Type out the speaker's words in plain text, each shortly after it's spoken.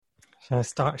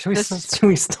Should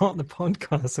we start the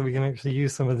podcast so we can actually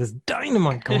use some of this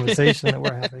dynamite conversation that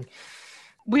we're having?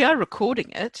 We are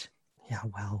recording it. Yeah,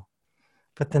 well,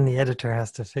 but then the editor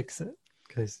has to fix it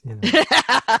because, you know.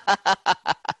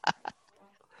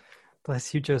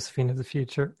 Bless you, Josephine of the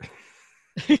future.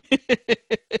 Have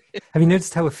you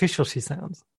noticed how official she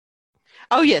sounds?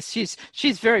 Oh yes,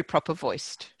 she's very proper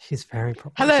voiced. She's very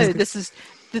proper. Hello, this is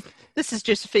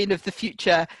Josephine of the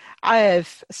future. I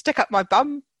have stuck up my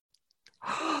bum.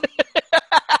 I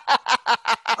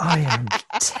am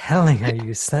telling her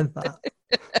you said that.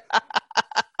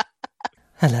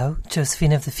 Hello,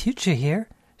 Josephine of the future here.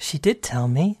 She did tell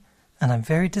me, and I'm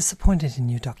very disappointed in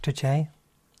you, Dr. J.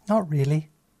 Not really.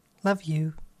 Love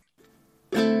you.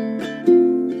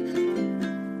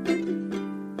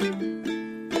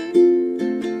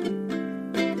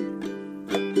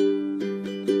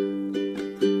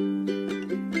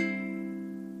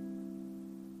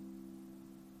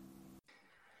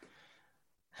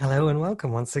 Hello and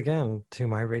welcome once again to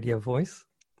my radio voice.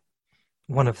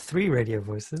 One of 3 radio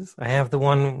voices. I have the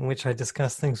one in which I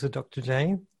discuss things with Dr.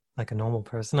 J, like a normal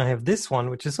person. I have this one,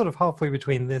 which is sort of halfway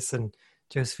between this and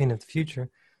Josephine of the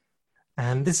future.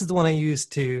 And this is the one I use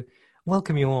to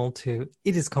welcome you all to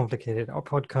It Is Complicated, our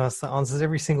podcast that answers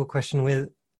every single question with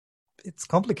 "It's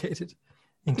complicated,"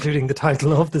 including the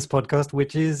title of this podcast,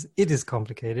 which is It Is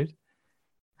Complicated.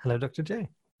 Hello, Dr. J.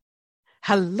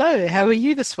 Hello, how are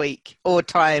you this week? Or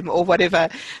time, or whatever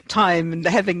time,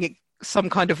 having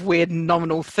some kind of weird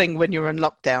nominal thing when you're in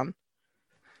lockdown?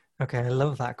 Okay, I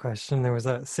love that question. There was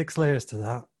 6 layers to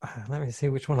that. Let me see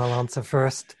which one I'll answer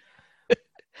first.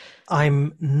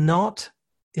 I'm not,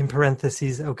 in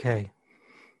parentheses, okay.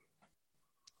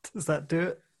 Does that do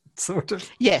it? Sort of?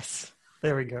 Yes.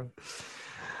 There we go.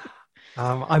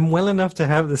 I'm well enough to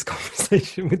have this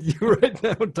conversation with you right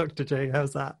now, Dr. J.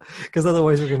 How's that? Because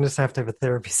otherwise we're going to just have to have a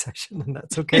therapy session, and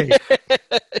that's okay.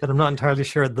 But I'm not entirely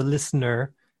sure the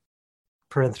listener,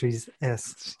 parentheses,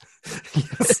 S,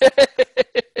 yes,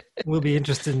 will be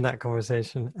interested in that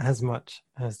conversation as much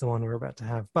as the one we're about to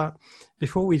have. But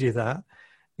before we do that,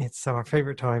 it's our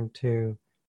favorite time to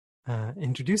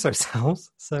introduce ourselves.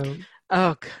 So,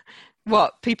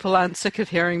 what? People aren't sick of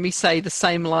hearing me say the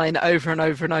same line over and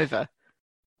over and over.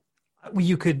 Well,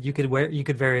 you could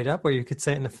vary it up, or you could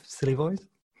say it in a silly voice.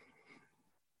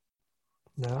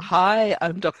 No. Hi,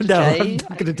 I'm Dr. No, J. I'm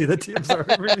not going to do that to you. I'm sorry.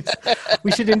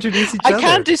 We should introduce each other. I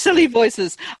can't do silly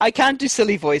voices.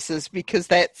 Because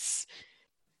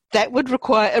that would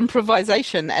require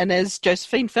improvisation. And as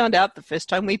Josephine found out the first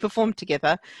time we performed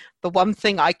together, the one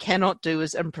thing I cannot do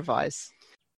is improvise.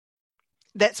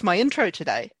 That's my intro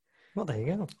today. Well, there you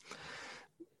go.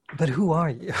 But who are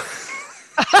you?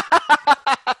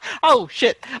 Oh,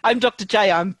 shit. I'm Dr.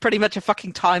 J. I'm pretty much a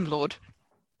fucking Time Lord.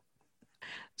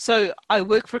 So I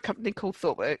work for a company called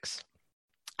ThoughtWorks.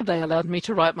 They allowed me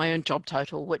to write my own job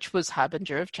title, which was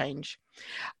Harbinger of Change.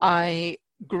 I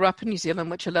grew up in New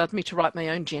Zealand, which allowed me to write my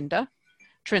own gender,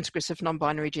 transgressive,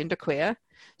 non-binary, genderqueer.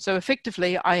 So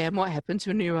effectively, I am what happens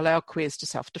when you allow queers to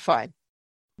self-define.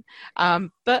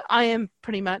 But I am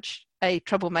pretty much a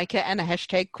troublemaker and a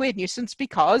hashtag queer nuisance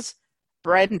because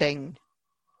branding,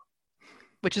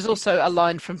 which is also a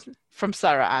line from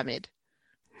Sarah Ahmed.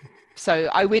 So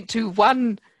I went to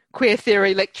one queer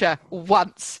theory lecture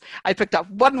once. I picked up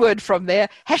one word from there,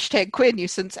 hashtag queer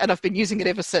nuisance, and I've been using it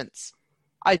ever since.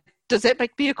 Does that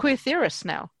make me a queer theorist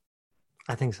now?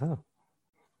 I think so.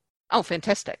 Oh,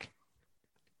 fantastic.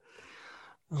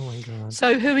 Oh my God.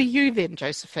 So who are you then,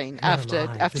 Josephine, after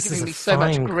giving me so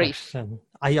much grief? Question.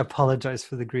 I apologize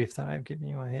for the grief that I've given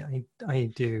you. I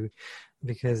do,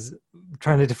 because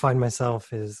trying to define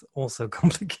myself is also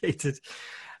complicated.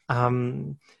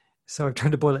 So I've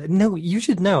tried to boil it. No, you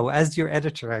should know, as your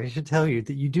editor, I should tell you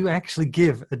that you do actually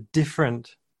give a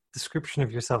different description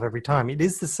of yourself every time. It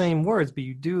is the same words, but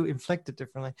you do inflect it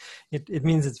differently. It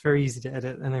means it's very easy to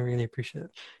edit, and I really appreciate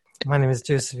it. My name is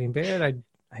Josephine Baird.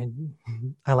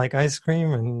 I like ice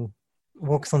cream and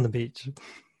walks on the beach.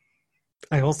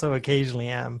 I also occasionally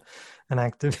am an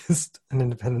activist, an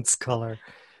independent scholar,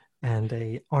 and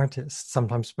an artist,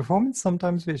 sometimes performance,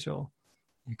 sometimes visual.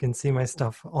 You can see my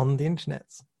stuff on the internet,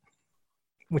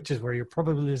 which is where you're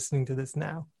probably listening to this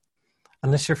now,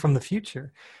 unless you're from the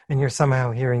future and you're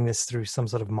somehow hearing this through some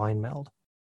sort of mind meld,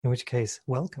 in which case,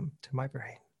 welcome to my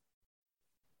brain.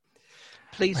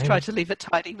 Please try to leave it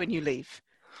tidy when you leave.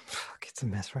 Fuck, it's a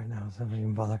mess right now, so I don't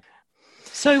even bother.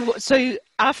 So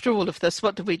after all of this,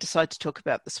 what did we decide to talk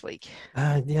about this week?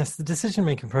 Yes, the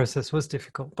decision-making process was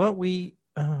difficult, but we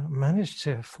managed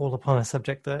to fall upon a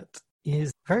subject that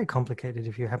is very complicated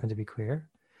if you happen to be queer.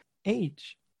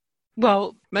 Age.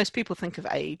 Well, most people think of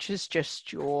age as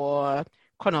just your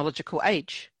chronological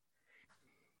age.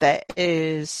 That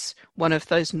is one of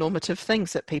those normative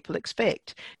things that people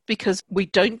expect, because we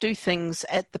don't do things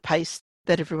at the pace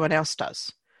that everyone else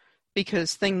does,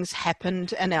 because things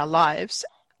happened in our lives.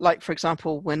 Like, for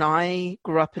example, when I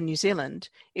grew up in New Zealand,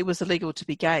 it was illegal to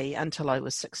be gay until I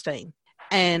was 16.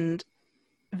 And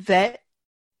that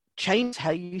changed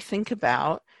how you think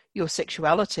about your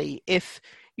sexuality if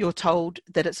you're told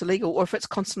that it's illegal, or if it's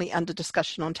constantly under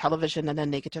discussion on television in a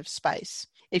negative space.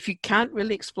 If you can't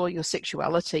really explore your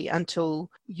sexuality until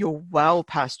you're well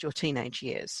past your teenage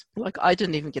years, like I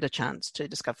didn't even get a chance to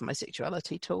discover my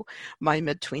sexuality till my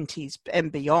mid-20s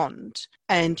and beyond,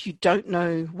 and you don't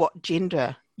know what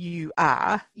gender you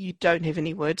are, you don't have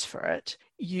any words for it,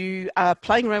 you are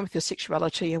playing around with your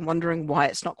sexuality and wondering why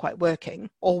it's not quite working,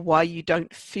 or why you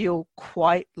don't feel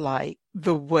quite like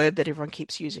the word that everyone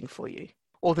keeps using for you,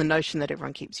 or the notion that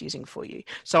everyone keeps using for you.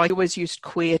 So I always used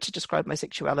queer to describe my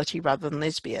sexuality rather than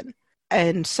lesbian.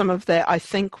 And some of that, I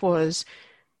think, was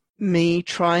me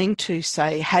trying to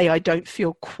say, hey, I don't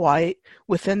feel quite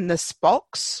within this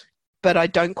box, but I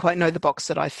don't quite know the box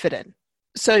that I fit in.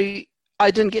 So I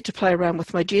didn't get to play around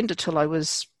with my gender till I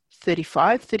was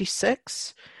 35,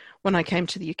 36 when I came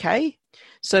to the UK.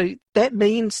 So that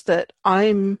means that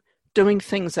I'm doing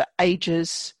things at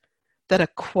ages that are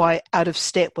quite out of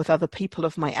step with other people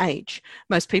of my age.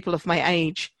 Most people of my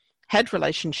age had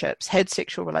relationships, had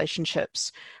sexual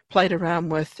relationships, played around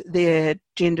with their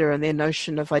gender and their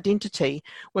notion of identity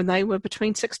when they were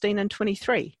between 16 and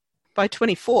 23. By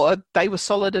 24, they were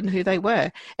solid in who they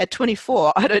were. At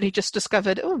 24, I'd only just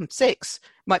discovered, sex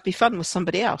might be fun with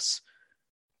somebody else.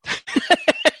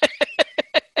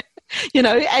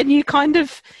 And you kind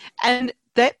of, and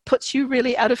that puts you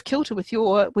really out of kilter with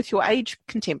your age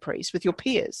contemporaries, with your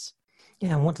peers.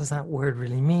 Yeah, and what does that word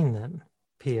really mean then,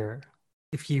 peer?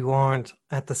 If you aren't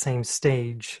at the same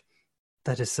stage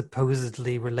that is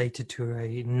supposedly related to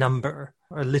a number,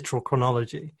 or a literal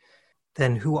chronology,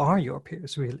 then who are your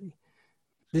peers really?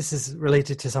 This is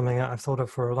related to something that I've thought of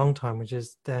for a long time, which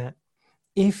is that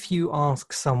if you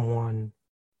ask someone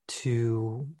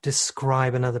to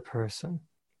describe another person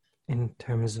in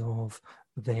terms of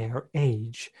their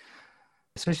age,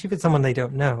 especially if it's someone they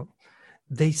don't know,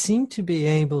 they seem to be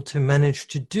able to manage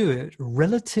to do it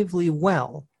relatively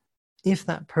well if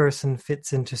that person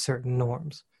fits into certain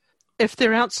norms. If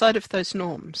they're outside of those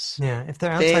norms. Yeah, if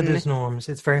they're outside those norms,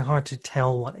 it's very hard to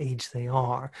tell what age they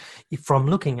are from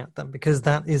looking at them, because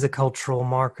that is a cultural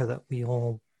marker that we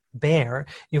all bear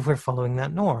if we're following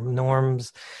that norm.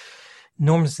 Norms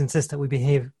insist that we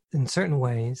behave in certain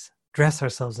ways, dress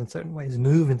ourselves in certain ways,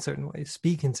 move in certain ways,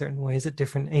 speak in certain ways at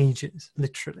different ages,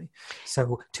 literally.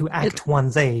 So to act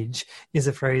one's age is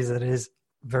a phrase that is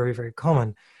very, very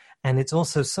common. And it's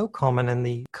also so common, and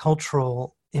the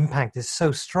cultural impact is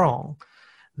so strong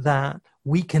that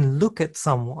we can look at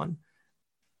someone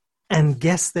and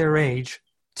guess their age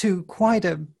to quite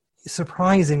a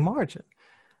surprising margin.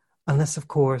 Unless, of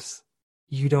course,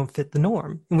 you don't fit the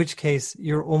norm, in which case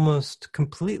you're almost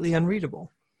completely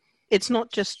unreadable. It's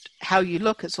not just how you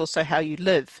look, it's also how you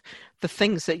live, the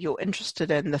things that you're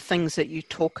interested in, the things that you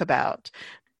talk about,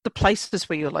 the places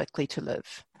where you're likely to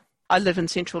live. I live in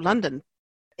central London.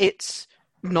 It's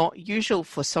not usual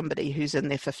for somebody who's in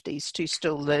their 50s to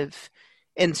still live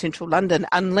in central London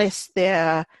unless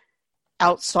they're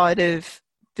outside of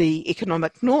the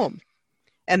economic norm.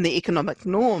 And the economic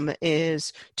norm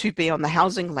is to be on the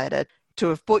housing ladder, to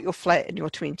have bought your flat in your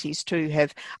 20s, to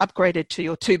have upgraded to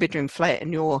your 2-bedroom flat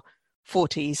in your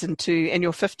 40s, and in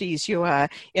your 50s you are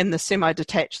in the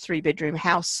semi-detached 3-bedroom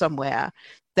house somewhere.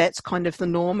 That's kind of the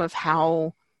norm of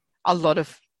how a lot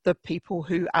of the people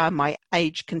who are my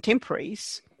age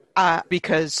contemporaries are,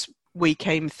 because we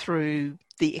came through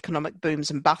the economic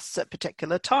booms and busts at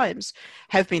particular times,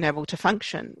 have been able to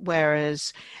function.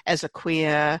 Whereas as a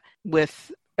queer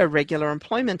with irregular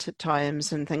employment at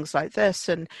times and things like this,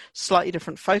 and slightly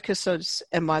different focuses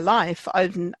in my life,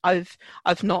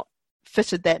 I've not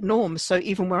fitted that norm. So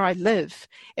even where I live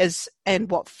and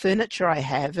what furniture I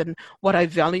have and what I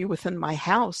value within my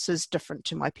house is different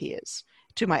to my peers,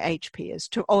 to my age peers.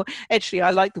 Actually,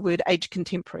 I like the word age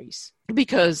contemporaries,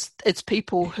 because it's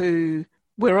people who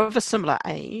we're of a similar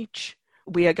age.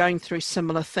 We are going through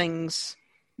similar things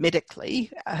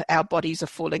medically. Our bodies are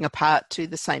falling apart to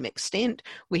the same extent.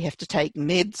 We have to take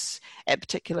meds at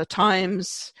particular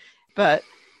times, but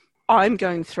I'm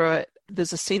going through it.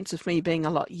 There's a sense of me being a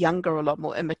lot younger, a lot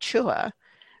more immature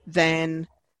than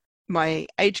my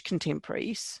age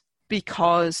contemporaries,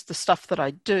 because the stuff that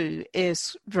I do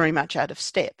is very much out of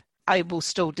step. I will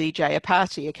still DJ a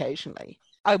party occasionally.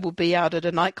 I will be out at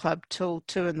a nightclub till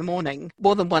 2 a.m,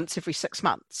 more than once every 6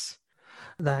 months.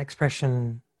 That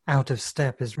expression out of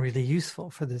step is really useful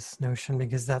for this notion,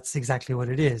 because that's exactly what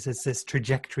it is. It's this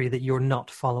trajectory that you're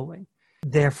not following.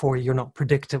 Therefore, you're not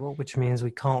predictable, which means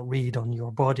we can't read on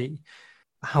your body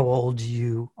how old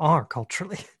you are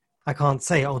culturally. I can't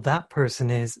say, oh, that person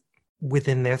is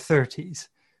within their 30s,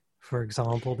 for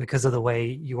example, because of the way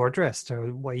you are dressed or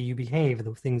the way you behave,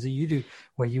 the things that you do,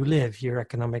 where you live, your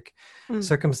economic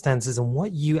circumstances, and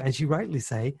what you, as you rightly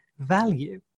say,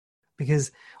 value.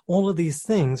 Because all of these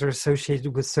things are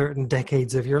associated with certain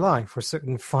decades of your life or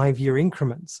certain 5-year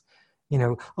increments. You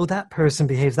know, oh, that person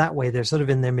behaves that way. They're sort of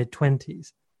in their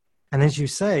mid-20s. And as you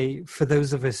say, for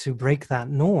those of us who break that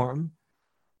norm,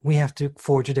 we have to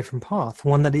forge a different path,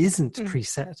 one that isn't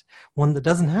preset, one that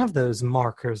doesn't have those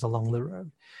markers along the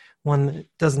road, one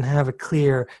that doesn't have a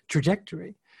clear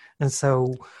trajectory. And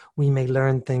so we may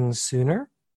learn things sooner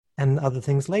and other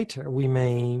things later. We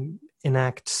may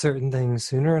enact certain things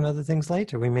sooner and other things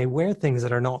later. We may wear things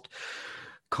that are not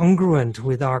congruent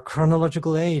with our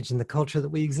chronological age and the culture that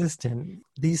we exist in.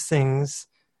 These things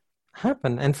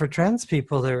happen. And for trans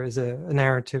people, there is a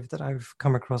narrative that I've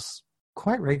come across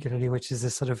quite regularly, which is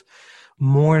this sort of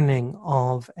mourning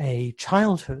of a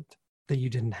childhood that you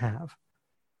didn't have,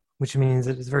 which means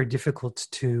that it's very difficult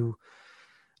to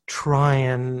try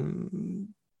and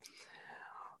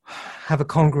have a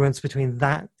congruence between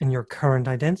that and your current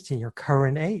identity, your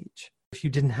current age. If you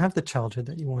didn't have the childhood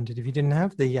that you wanted, if you didn't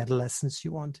have the adolescence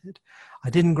you wanted, I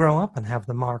didn't grow up and have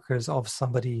the markers of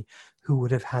somebody who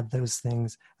would have had those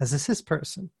things as a cis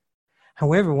person.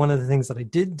 However, one of the things that I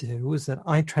did do was that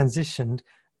I transitioned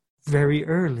very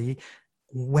early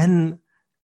when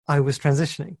I was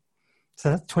transitioning.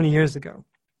 So that's 20 years ago.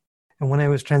 And when I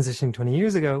was transitioning 20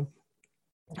 years ago,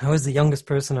 I was the youngest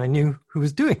person I knew who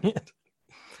was doing it,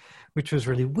 which was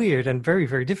really weird and very,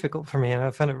 very difficult for me. And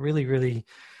I found it really, really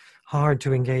hard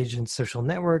to engage in social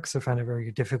networks. I found it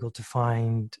very difficult to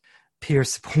find peer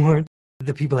support.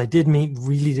 The people I did meet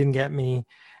really didn't get me.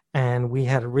 And we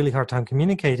had a really hard time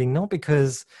communicating, not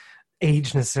because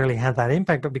age necessarily had that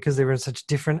impact, but because they were in such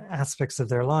different aspects of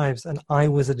their lives. And I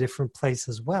was a different place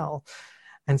as well.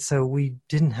 And so we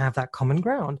didn't have that common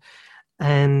ground.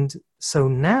 And so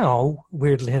now,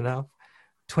 weirdly enough,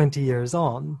 20 years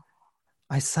on,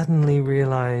 I suddenly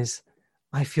realize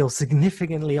I feel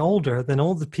significantly older than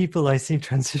all the people I see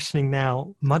transitioning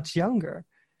now, much younger.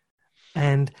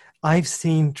 And I've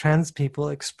seen trans people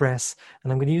express,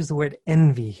 and I'm going to use the word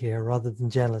envy here rather than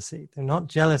jealousy. They're not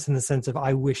jealous in the sense of,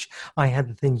 I wish I had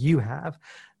the thing you have.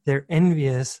 They're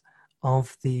envious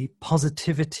of the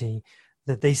positivity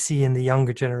that they see in the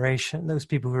younger generation, those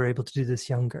people who are able to do this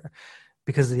younger,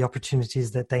 because of the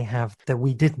opportunities that they have that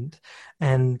we didn't.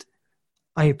 And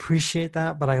I appreciate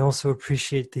that, but I also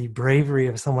appreciate the bravery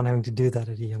of someone having to do that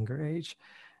at a younger age.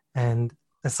 And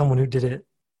as someone who did it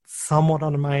somewhat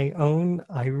on my own,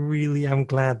 I really am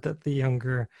glad that the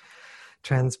younger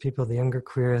trans people, the younger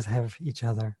queers, have each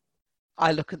other.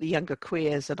 I look at the younger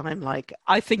queers and I'm like,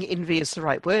 I think envy is the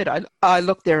right word. I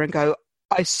look there and go,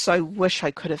 I so wish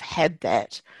I could have had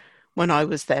that when I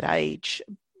was that age.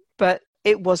 But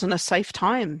it wasn't a safe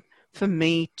time for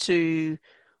me to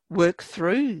work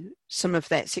through some of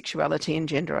that sexuality and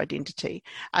gender identity.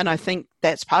 And I think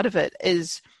that's part of it,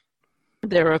 is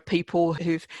there are people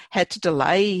who've had to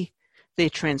delay their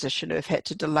transition, who've had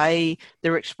to delay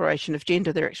their exploration of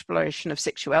gender, their exploration of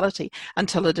sexuality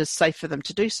until it is safe for them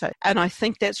to do so. And I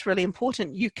think that's really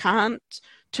important. You can't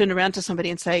turn around to somebody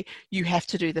and say, you have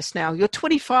to do this now. You're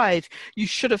 25. You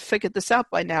should have figured this out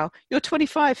by now. You're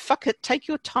 25. Fuck it. Take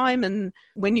your time. And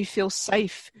when you feel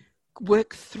safe,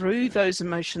 work through those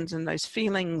emotions and those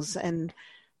feelings and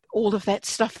all of that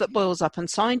stuff that boils up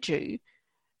inside you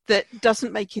that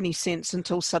doesn't make any sense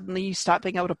until suddenly you start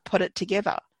being able to put it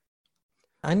together.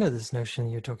 I know this notion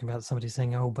you're talking about, somebody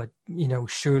saying, oh, but, you know,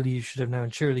 surely you should have known,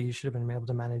 surely you should have been able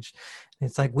to manage. And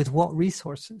it's like, with what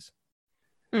resources?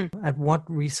 At what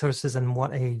resources and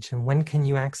what age? And when can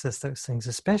you access those things,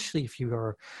 especially if you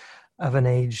are of an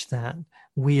age that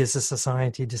we as a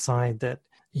society decide that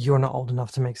you're not old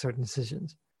enough to make certain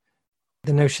decisions.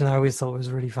 The notion I always thought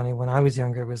was really funny when I was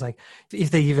younger was like,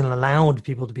 if they even allowed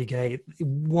people to be gay, it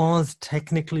was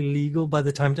technically legal by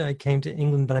the time I came to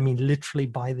England, but I mean literally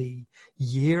by the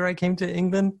year I came to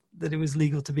England that it was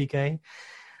legal to be gay.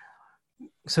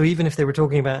 So even if they were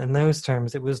talking about it in those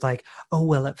terms, it was like, oh,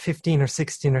 well, at 15 or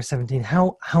 16 or 17,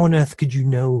 how on earth could you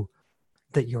know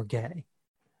that you're gay?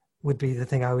 Would be the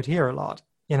thing I would hear a lot.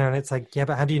 You know, and it's like, yeah,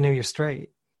 but how do you know you're straight?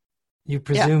 You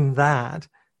presume that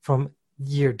from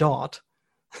year dot.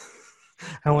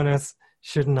 How on earth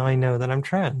shouldn't I know that I'm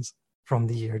trans from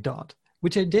the year dot?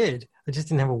 which I did. I just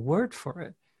didn't have a word for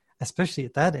it, especially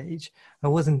at that age. I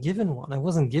wasn't given one. I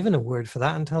wasn't given a word for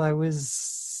that until I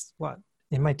was,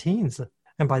 in my teens.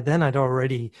 And by then I'd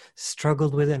already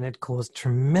struggled with it, and it caused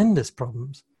tremendous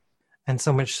problems. And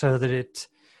so much so that it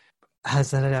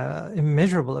has an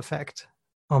immeasurable effect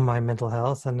on my mental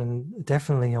health and then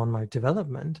definitely on my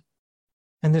development.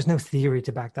 And there's no theory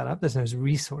to back that up. There's no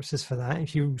resources for that.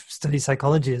 If you study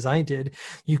psychology as I did,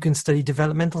 you can study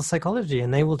developmental psychology,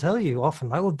 and they will tell you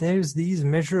often, oh, there's these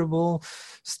measurable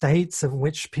states of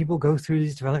which people go through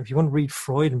these development. If you want to read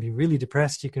Freud and be really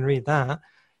depressed, you can read that.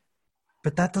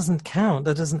 But that doesn't count.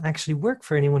 That doesn't actually work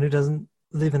for anyone who doesn't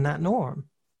live in that norm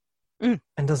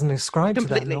and doesn't ascribe to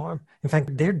that norm. In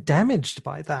fact, they're damaged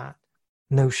by that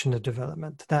notion of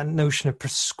development, that notion of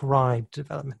prescribed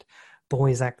development.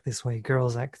 Boys act this way,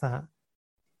 girls act that.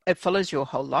 It follows your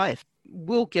whole life.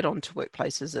 We'll get onto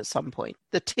workplaces at some point.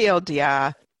 The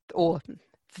TLDR, or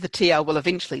the TL will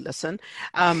eventually listen,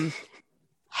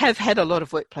 have had a lot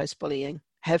of workplace bullying,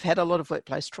 have had a lot of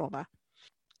workplace trauma.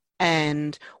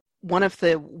 And one of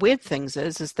the weird things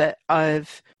is that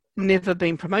I've never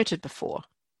been promoted before.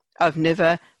 I've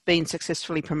never been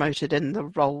successfully promoted in the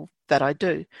role that I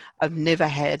do. I've never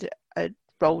had a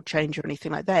role change or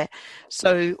anything like that.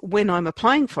 So when I'm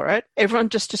applying for it, everyone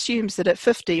just assumes that at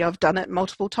 50 I've done it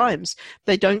multiple times.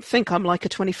 They don't think I'm like a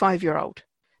 25-year-old.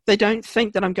 They don't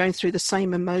think that I'm going through the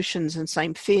same emotions and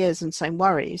same fears and same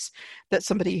worries that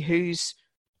somebody who's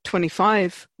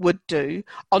 25 would do,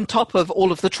 on top of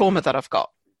all of the trauma that I've got.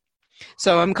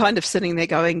 So I'm kind of sitting there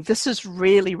going, this is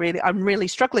really, I'm really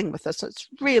struggling with this. It's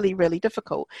really, really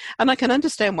difficult. And I can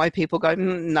understand why people go,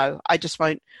 no, I just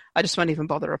won't even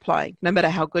bother applying, no matter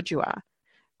how good you are,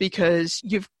 because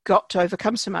you've got to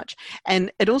overcome so much.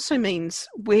 And it also means,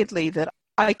 weirdly, that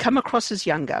I come across as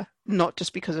younger, not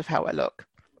just because of how I look.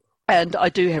 And I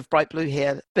do have bright blue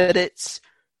hair, but it's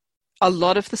a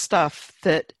lot of the stuff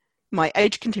that my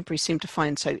age contemporaries seem to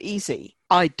find so easy.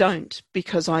 I don't,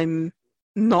 because I'm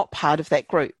not part of that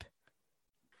group.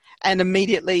 And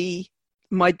immediately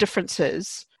my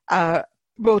differences are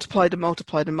multiplied and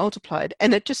multiplied and multiplied.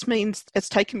 And it just means it's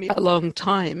taken me a long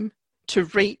time to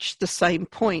reach the same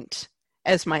point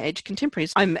as my age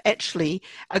contemporaries. I'm actually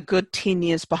a good 10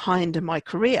 years behind in my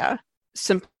career,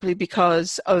 simply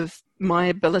because of my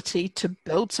ability to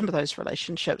build some of those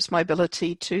relationships, my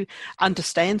ability to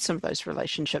understand some of those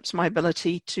relationships, my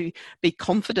ability to be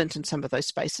confident in some of those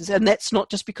spaces. And that's not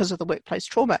just because of the workplace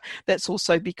trauma. That's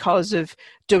also because of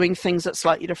doing things at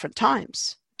slightly different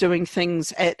times, doing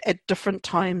things at different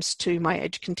times to my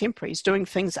age contemporaries, doing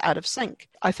things out of sync.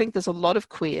 I think there's a lot of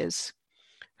queers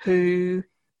who,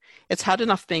 it's hard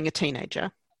enough being a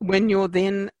teenager when you're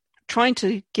then trying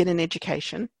to get an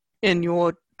education and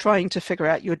you're trying to figure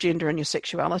out your gender and your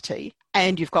sexuality,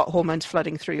 and you've got hormones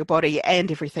flooding through your body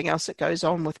and everything else that goes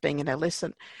on with being an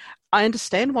adolescent. I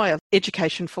understand why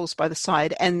education falls by the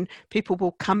side, and people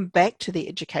will come back to the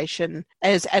education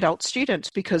as adult students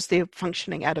because they're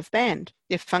functioning out of band.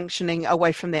 They're functioning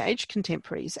away from their age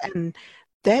contemporaries, and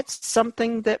that's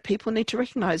something that people need to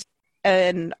recognize.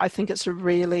 And I think it's a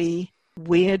really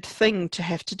weird thing to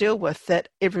have to deal with, that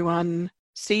everyone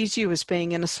sees you as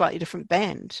being in a slightly different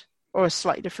band or a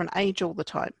slightly different age all the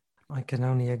time. I can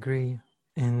only agree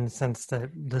in the sense that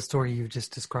the story you've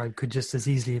just described could just as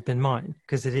easily have been mine,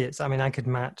 because it is. I mean, I could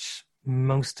match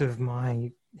most of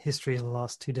my history of the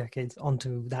last 2 decades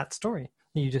onto that story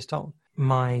that you just told.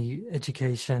 My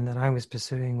education that I was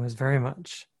pursuing was very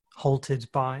much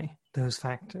halted by those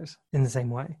factors in the same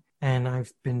way. And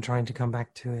I've been trying to come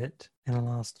back to it in the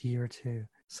last year or two.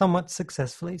 Somewhat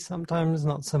successfully, sometimes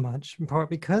not so much, in part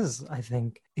because I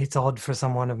think it's odd for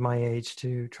someone of my age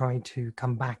to try to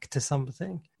come back to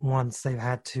something once they've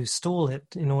had to stall it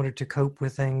in order to cope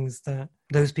with things that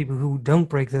those people who don't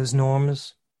break those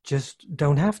norms just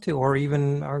don't have to, or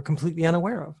even are completely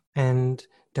unaware of, and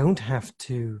don't have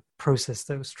to process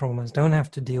those traumas, don't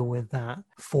have to deal with that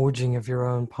forging of your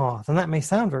own path. And that may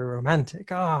sound very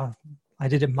romantic. I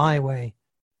did it my way.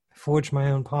 Forge my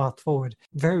own path forward.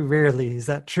 Very rarely is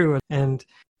that true. And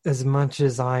as much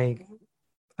as I'm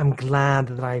glad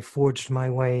that I forged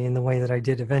my way in the way that I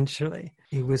did eventually,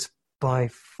 it was by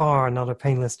far not a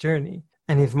painless journey.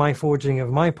 And if my forging of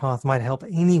my path might help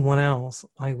anyone else,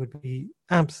 I would be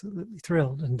absolutely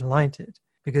thrilled and delighted,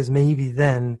 because maybe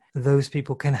then those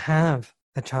people can have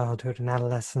a childhood and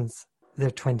adolescence,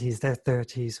 their 20s, their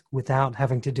 30s, without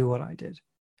having to do what I did,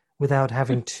 without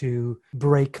having to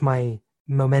break my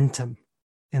momentum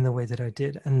in the way that I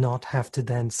did, and not have to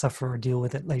then suffer or deal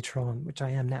with it later on, which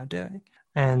I am now doing,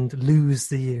 and lose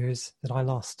the years that I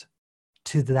lost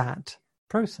to that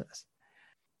process.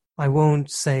 I won't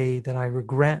say that I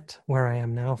regret where I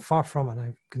am now, far from it.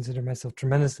 I consider myself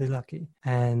tremendously lucky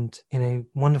and in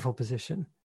a wonderful position.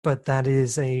 But that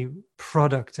is a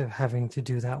product of having to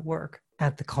do that work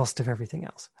at the cost of everything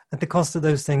else, at the cost of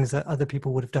those things that other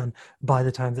people would have done by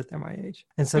the time that they're my age.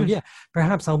 And so, yeah,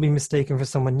 perhaps I'll be mistaken for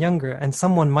someone younger, and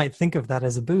someone might think of that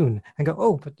as a boon and go,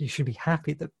 oh, but you should be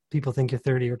happy that people think you're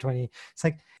 30 or 20. It's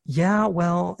like, yeah,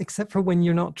 well, except for when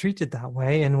you're not treated that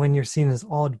way and when you're seen as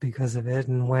odd because of it.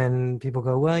 And when people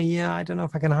go, well, yeah, I don't know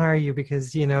if I can hire you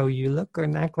because, you know, you look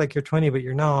and act like you're 20, but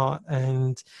you're not.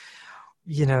 And,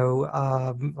 you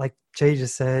know, like Jay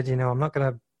just said, you know, I'm not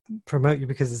going to promote you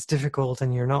because it's difficult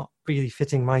and you're not really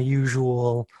fitting my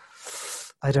usual,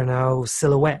 I don't know,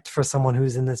 silhouette for someone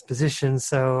who's in this position.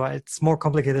 So it's more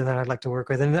complicated than I'd like to work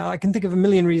with. And I can think of a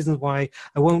million reasons why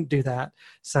I won't do that.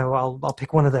 So I'll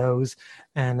pick one of those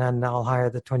and then I'll hire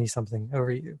the 20-something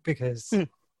over you because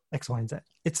X, Y, and Z.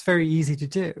 It's very easy to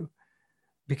do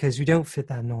because you don't fit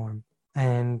that norm.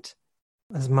 And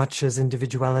as much as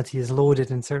individuality is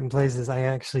lauded in certain places, I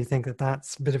actually think that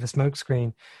that's a bit of a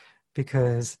smokescreen,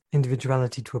 because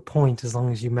individuality to a point, as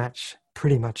long as you match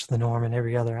pretty much the norm in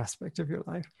every other aspect of your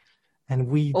life. And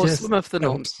we or just some of the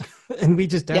norms. And we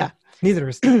just don't. Yeah. Neither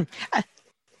of us.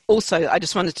 Also, I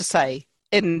just wanted to say,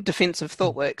 in defense of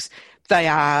ThoughtWorks, they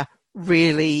are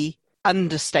really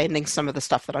understanding some of the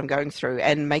stuff that I'm going through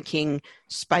and making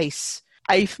space,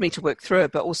 A, for me to work through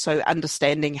it, but also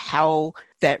understanding how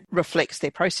that reflects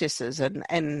their processes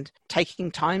and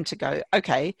taking time to go,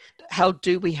 okay, how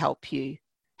do we help you?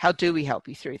 How do we help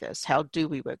you through this? How do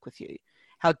we work with you?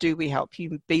 How do we help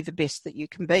you be the best that you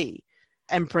can be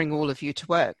and bring all of you to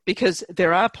work? Because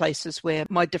there are places where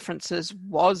my differences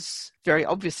was very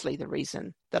obviously the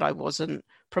reason that I wasn't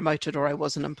promoted or I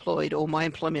wasn't employed or my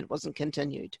employment wasn't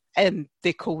continued. And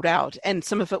they're called out. And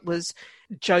some of it was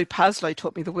Joe Parslow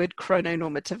taught me the word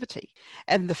chrononormativity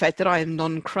and the fact that I am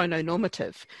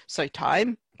non-chrononormative. So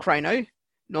time, chrono,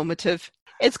 normative.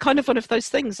 It's kind of one of those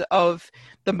things of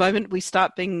the moment we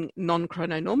start being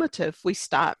non-chrononormative, we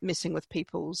start messing with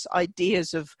people's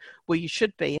ideas of where you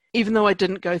should be. Even though I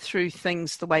didn't go through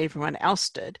things the way everyone else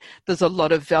did, there's a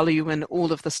lot of value in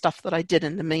all of the stuff that I did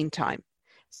in the meantime.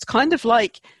 It's kind of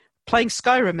like playing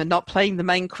Skyrim and not playing the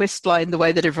main quest line the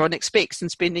way that everyone expects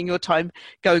and spending your time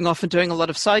going off and doing a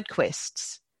lot of side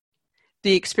quests.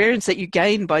 The experience that you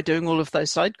gain by doing all of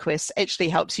those side quests actually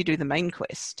helps you do the main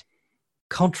quest.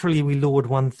 Culturally, we laud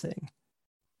one thing,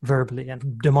 verbally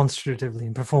and demonstratively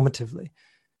and performatively.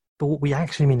 But what we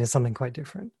actually mean is something quite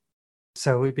different.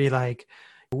 So it'd be like,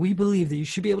 we believe that you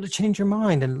should be able to change your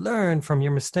mind and learn from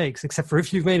your mistakes, except for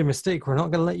if you've made a mistake, we're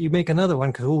not going to let you make another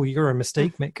one because, oh, you're a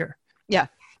mistake maker. Yeah.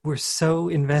 We're so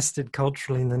invested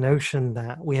culturally in the notion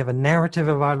that we have a narrative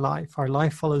of our life. Our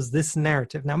life follows this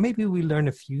narrative. Now, maybe we learn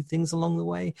a few things along the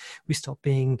way. We stop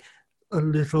being a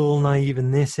little naive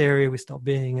in this area. We stop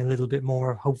being a little bit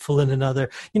more hopeful in another.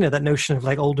 You know, that notion of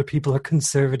like older people are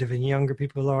conservative and younger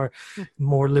people are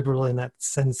more liberal in that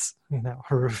sense, you know,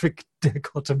 horrific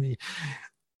dichotomy.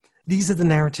 These are the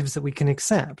narratives that we can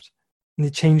accept and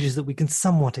the changes that we can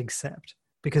somewhat accept,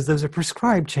 because those are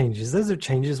prescribed changes. Those are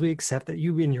changes we accept, that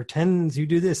you in your 10s, you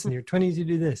do this, in your 20s, you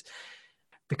do this.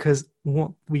 Because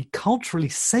what we culturally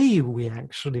say we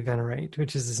actually venerate,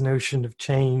 which is this notion of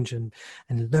change and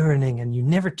learning, and you're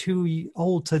never too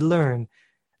old to learn,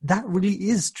 that really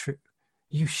is true.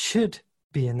 You should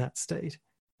be in that state.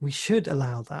 We should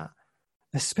allow that,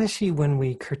 especially when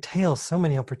we curtail so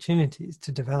many opportunities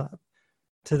to develop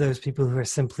to those people who are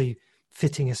simply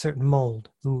fitting a certain mold,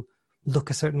 who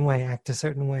look a certain way, act a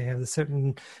certain way, have a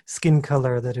certain skin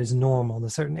color that is normal,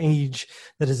 the certain age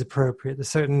that is appropriate, the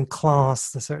certain class,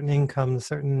 the certain income, the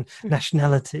certain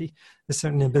nationality, the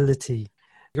certain ability,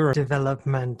 your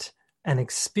development and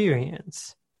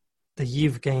experience that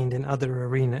you've gained in other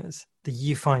arenas that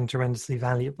you find tremendously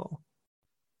valuable,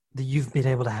 that you've been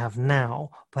able to have now,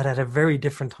 but at a very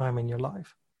different time in your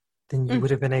life than you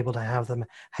would have been able to have them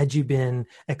had you been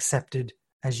accepted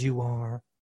as you are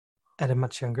at a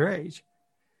much younger age.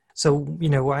 So, you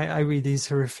know, I read these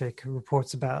horrific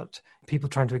reports about people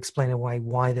trying to explain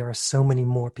why there are so many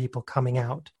more people coming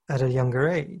out at a younger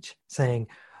age, saying,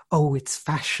 oh, it's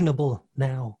fashionable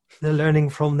now. They're learning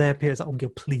from their peers. Oh,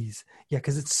 please. Yeah,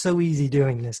 because it's so easy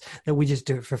doing this that we just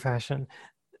do it for fashion.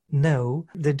 No,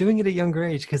 they're doing it at a younger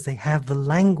age because they have the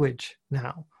language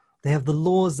now. They have the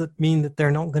laws that mean that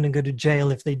they're not going to go to jail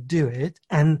if they do it.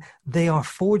 And they are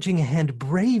forging ahead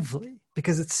bravely,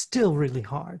 because it's still really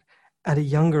hard at a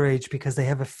younger age, because they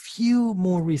have a few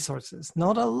more resources,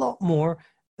 not a lot more,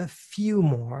 a few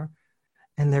more.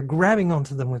 and they're grabbing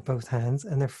onto them with both hands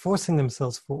and they're forcing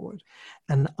themselves forward.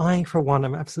 And I, for one,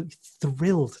 am absolutely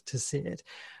thrilled to see it.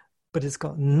 But it's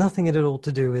got nothing at all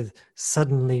to do with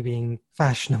suddenly being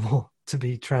fashionable to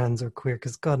be trans or queer,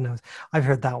 because God knows, I've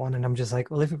heard that one and I'm just like,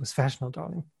 well, if it was fashionable,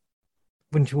 darling,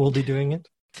 wouldn't you all be doing it?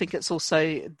 I think it's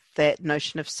also that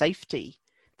notion of safety.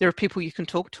 There are people you can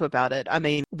talk to about it. I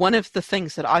mean, one of the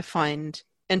things that I find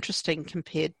interesting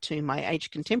compared to my age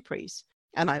contemporaries,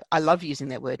 and I love using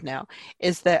that word now,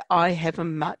 is that I have a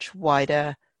much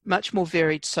wider, much more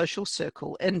varied social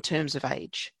circle in terms of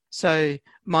age. So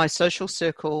my social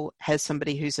circle has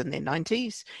somebody who's in their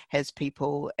 90s, has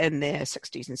people in their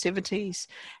 60s and 70s,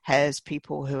 has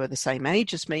people who are the same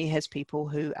age as me, has people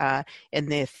who are in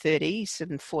their 30s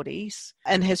and 40s,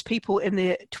 and has people in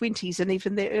their 20s and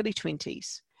even their early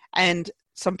 20s. And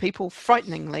some people,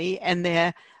 frighteningly, in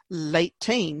their late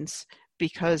teens,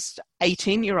 because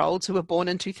 18-year-olds who were born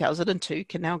in 2002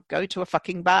 can now go to a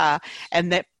fucking bar,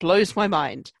 and that blows my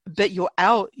mind. But you're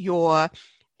out, you're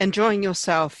enjoying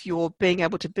yourself, you're being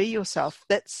able to be yourself.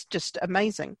 That's just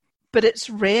amazing. But it's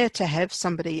rare to have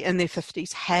somebody in their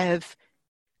 50s have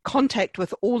contact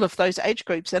with all of those age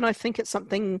groups. And I think it's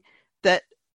something that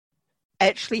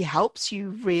actually helps you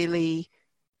really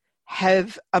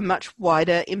have a much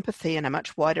wider empathy and a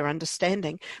much wider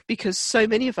understanding, because so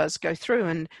many of us go through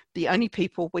and the only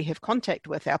people we have contact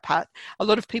with, a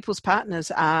lot of people's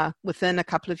partners are within a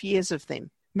couple of years of them.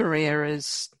 Maria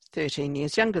is 13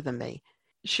 years younger than me.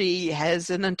 She has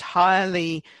an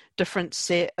entirely different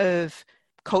set of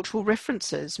cultural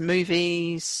references,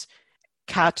 movies,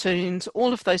 cartoons,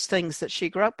 all of those things that she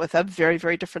grew up with are very,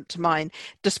 very different to mine.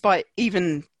 Despite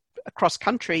even across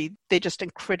country, they're just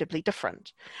incredibly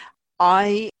different.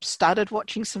 I started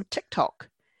watching some TikTok.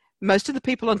 Most of the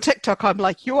people on TikTok, I'm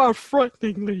like, you are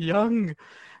frighteningly young.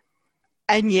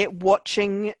 And yet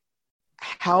watching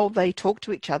how they talk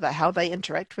to each other, how they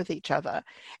interact with each other.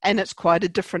 And it's quite a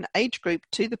different age group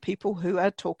to the people who are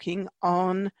talking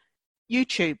on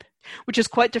YouTube, which is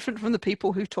quite different from the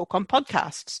people who talk on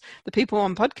podcasts. The people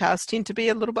on podcasts tend to be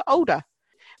a little bit older.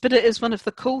 But it is one of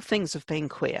the cool things of being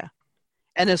queer.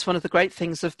 And it's one of the great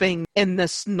things of being in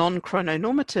this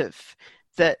non-chrononormative,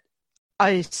 that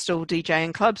I still DJ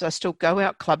in clubs. I still go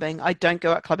out clubbing. I don't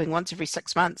go out clubbing once every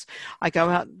 6 months. I go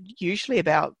out usually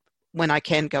about when I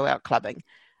can go out clubbing.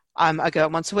 I go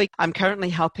out once a week. I'm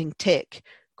currently helping Tech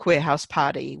Queer House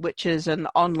Party, which is an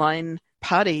online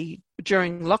party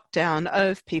during lockdown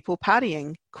of people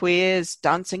partying, queers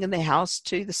dancing in their house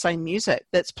to the same music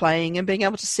that's playing and being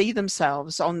able to see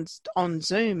themselves on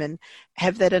Zoom and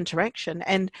have that interaction.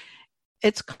 And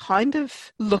it's kind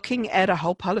of looking at a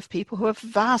whole pile of people who are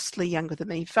vastly younger than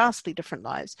me, vastly different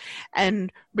lives,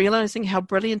 and realizing how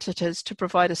brilliant it is to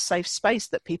provide a safe space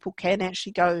that people can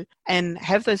actually go and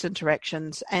have those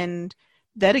interactions. And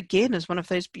that, again, is one of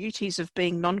those beauties of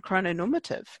being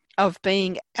non-chrononormative, of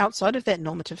being outside of that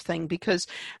normative thing, because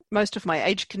most of my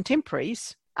age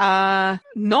contemporaries are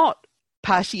not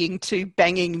partying to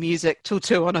banging music till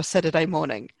 2 on a Saturday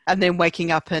morning and then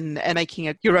waking up and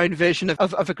making your own version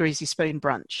of a greasy spoon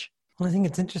brunch. Well, I think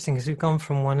it's interesting because we've gone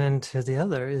from one end to the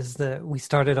other, is that we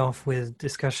started off with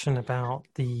discussion about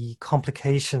the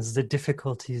complications, the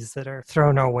difficulties that are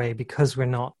thrown our way because we're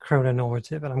not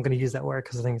chrononormative. And I'm going to use that word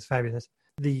because I think it's fabulous.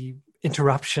 The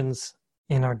interruptions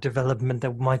in our development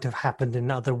that might have happened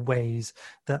in other ways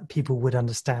that people would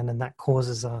understand, and that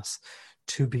causes us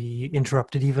to be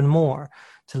interrupted even more,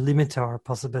 to limit our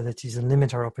possibilities and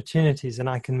limit our opportunities. And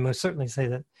I can most certainly say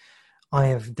that I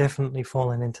have definitely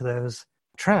fallen into those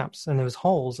traps and those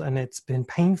holes, and it's been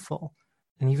painful.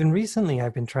 And even recently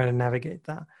I've been trying to navigate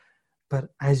that.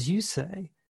 But as you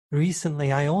say,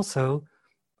 recently I also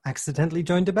accidentally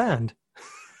joined a band.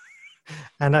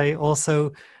 And I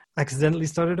also accidentally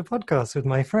started a podcast with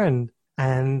my friend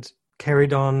and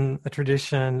carried on a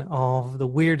tradition of the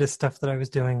weirdest stuff that I was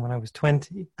doing when I was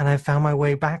 20. And I found my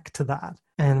way back to that.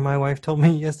 And my wife told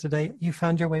me yesterday, you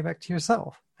found your way back to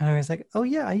yourself. And I was like, oh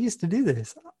yeah, I used to do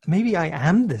this. Maybe I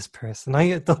am this person.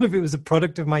 I thought if it was a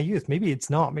product of my youth. Maybe it's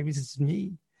not. Maybe it's just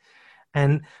me.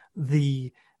 And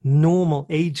the normal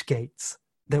age gates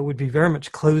that would be very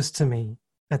much closed to me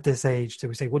at this age, they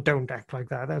would say, well, don't act like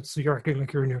that. You're acting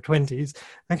like you're in your 20s.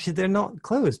 Actually, they're not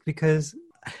closed because,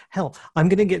 hell, I'm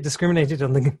going to get discriminated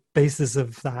on the basis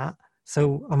of that.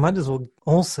 So I might as well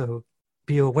also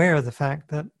be aware of the fact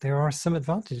that there are some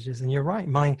advantages. And you're right.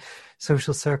 My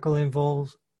social circle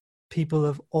involves people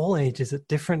of all ages at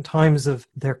different times of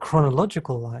their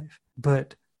chronological life,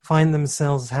 but find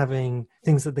themselves having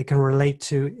things that they can relate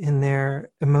to in their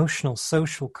emotional,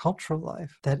 social, cultural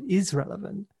life that is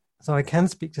relevant. So I can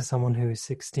speak to someone who is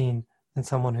 16 and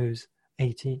someone who's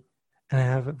 80 And I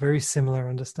have a very similar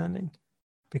understanding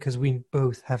because we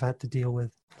both have had to deal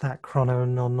with that chrono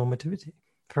non-normativity.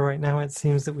 For right now, it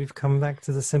seems that we've come back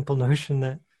to the simple notion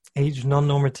that age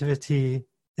non-normativity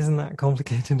isn't that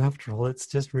complicated after all. It's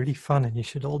just really fun and you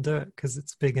should all do it because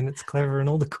it's big and it's clever and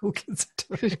all the cool kids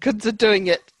are doing it. Kids are doing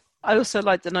it. I also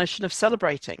like the notion of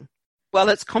celebrating. Well,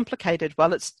 it's complicated.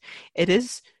 Well, it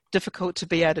is difficult to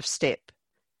be out of step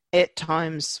at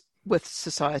times with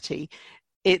society.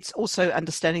 It's also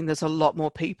understanding there's a lot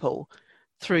more people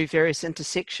through various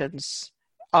intersections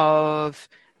of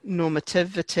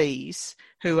normativities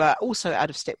who are also out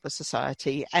of step with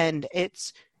society, and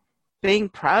it's being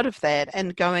proud of that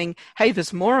and going, hey,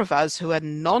 there's more of us who are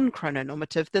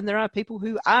non-chrononormative than there are people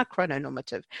who are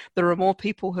chrononormative. There are more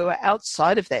people who are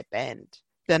outside of that band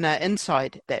than are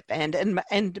inside that band,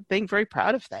 and being very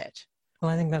proud of that. Well,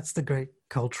 I think that's the great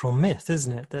cultural myth,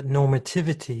 isn't it? That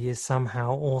normativity is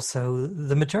somehow also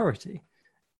the majority.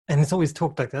 And it's always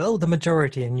talked like that, oh, the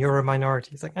majority and you're a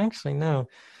minority. It's like, actually, no.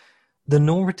 The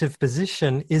normative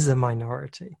position is a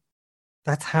minority.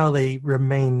 That's how they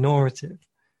remain normative,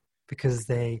 because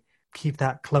they keep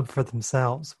that club for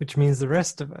themselves, which means the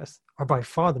rest of us are by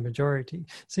far the majority.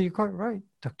 So you're quite right,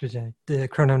 Dr. J. The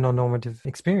chrono non-normative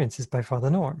experience is by far the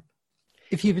norm.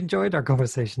 If you've enjoyed our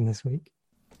conversation this week,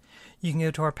 you can go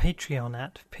to our Patreon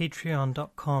at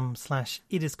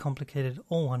patreon.com/itiscomplicated,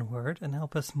 all one word, and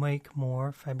help us make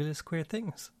more fabulous queer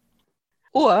things.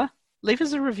 Or leave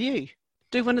us a review.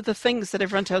 Do one of the things that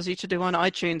everyone tells you to do on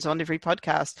iTunes on every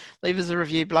podcast. Leave us a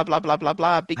review, blah, blah, blah, blah,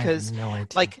 blah, because I have no idea.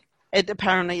 like it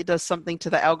does something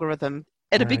to the algorithm.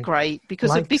 It'd be great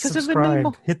because like, because subscribe,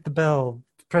 of the hit the bell,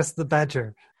 press the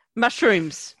badger.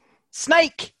 Mushrooms,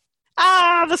 snake,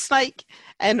 the snake,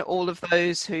 and all of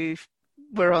those who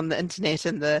were on the internet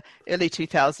in the early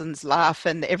 2000s laugh,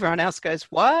 and everyone else goes,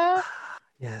 what?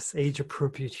 Yes,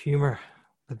 age-appropriate humor,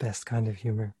 the best kind of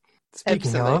humor.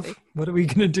 Speaking Absolutely. of, what are we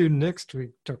going to do next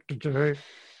week, Dr. J?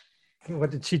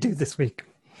 What did she do this week?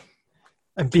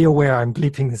 And be aware I'm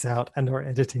bleeping this out and or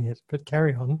editing it, but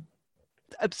carry on.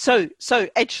 So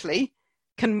actually,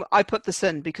 can I put this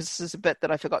in because this is a bit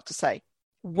that I forgot to say.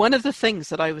 One of the things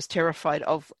that I was terrified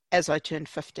of as I turned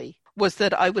 50 was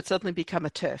that I would suddenly become a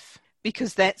TERF,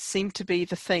 because that seemed to be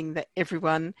the thing that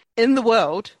everyone in the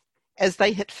world, as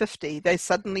they hit 50, they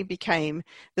suddenly became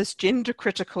this gender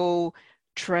critical,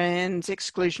 trans,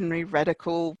 exclusionary,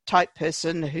 radical type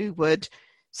person who would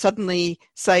suddenly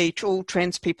say all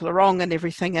trans people are wrong and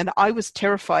everything. And I was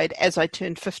terrified as I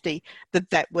turned 50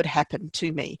 that would happen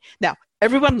to me. Now,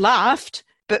 everyone laughed,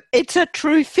 but it's a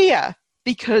true fear,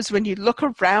 because when you look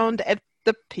around at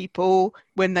the people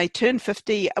when they turn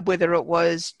 50, whether it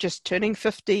was just turning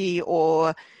 50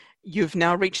 or you've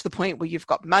now reached the point where you've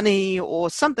got money or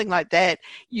something like that,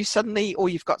 you suddenly, or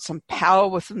you've got some power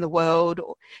within the world,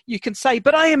 or you can say,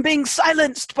 but I am being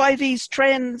silenced by these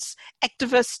trans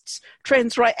activists,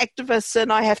 trans right activists,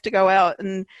 and I have to go out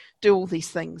and do all these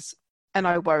things. And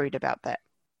I worried about that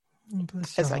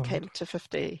as I came to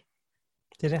 50.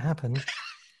 Did it happen?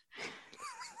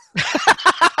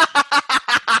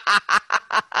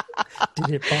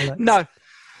 Did it bollocks? No.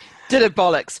 Did it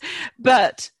bollocks?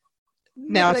 But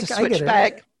now to switch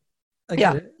back.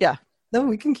 Yeah. No,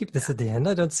 we can keep this at the end.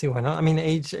 I don't see why not. I mean,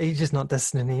 age is not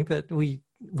destiny, but we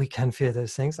can fear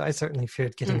those things. I certainly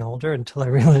feared getting older until I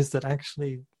realized that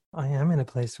actually I am in a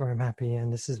place where I'm happy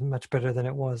and this is much better than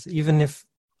it was. Even if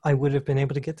I would have been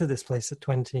able to get to this place at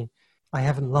 20, I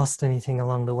haven't lost anything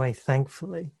along the way,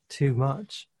 thankfully, too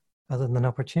much, other than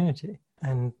opportunity.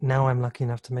 And now I'm lucky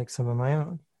enough to make some of my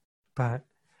own. But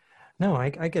no, I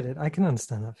get it. I can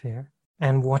understand that fear.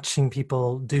 And watching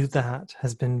people do that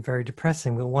has been very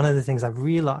depressing. But one of the things I've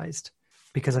realized,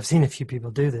 because I've seen a few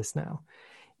people do this now,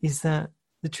 is that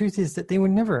the truth is that they were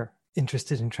never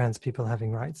interested in trans people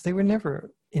having rights. They were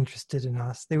never interested in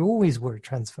us. They always were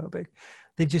transphobic.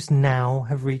 They just now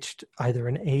have reached either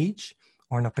an age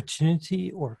or an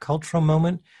opportunity or a cultural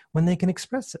moment when they can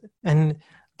express it. And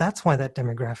that's why that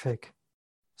demographic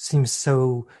seems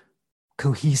so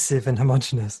cohesive and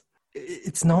homogenous.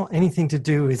 It's not anything to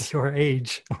do with your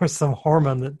age or some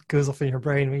hormone that goes off in your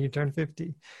brain when you turn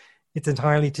 50. It's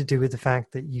entirely to do with the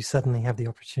fact that you suddenly have the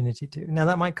opportunity to. Now,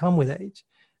 that might come with age.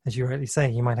 As you rightly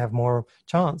say, you might have more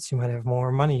chance, you might have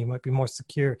more money, you might be more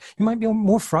secure, you might be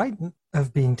more frightened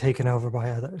of being taken over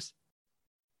by others.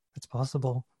 It's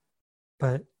possible,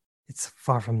 but it's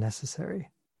far from necessary.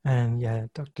 And yeah,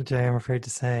 Dr. J, I'm afraid to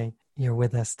say, you're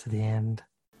with us to the end.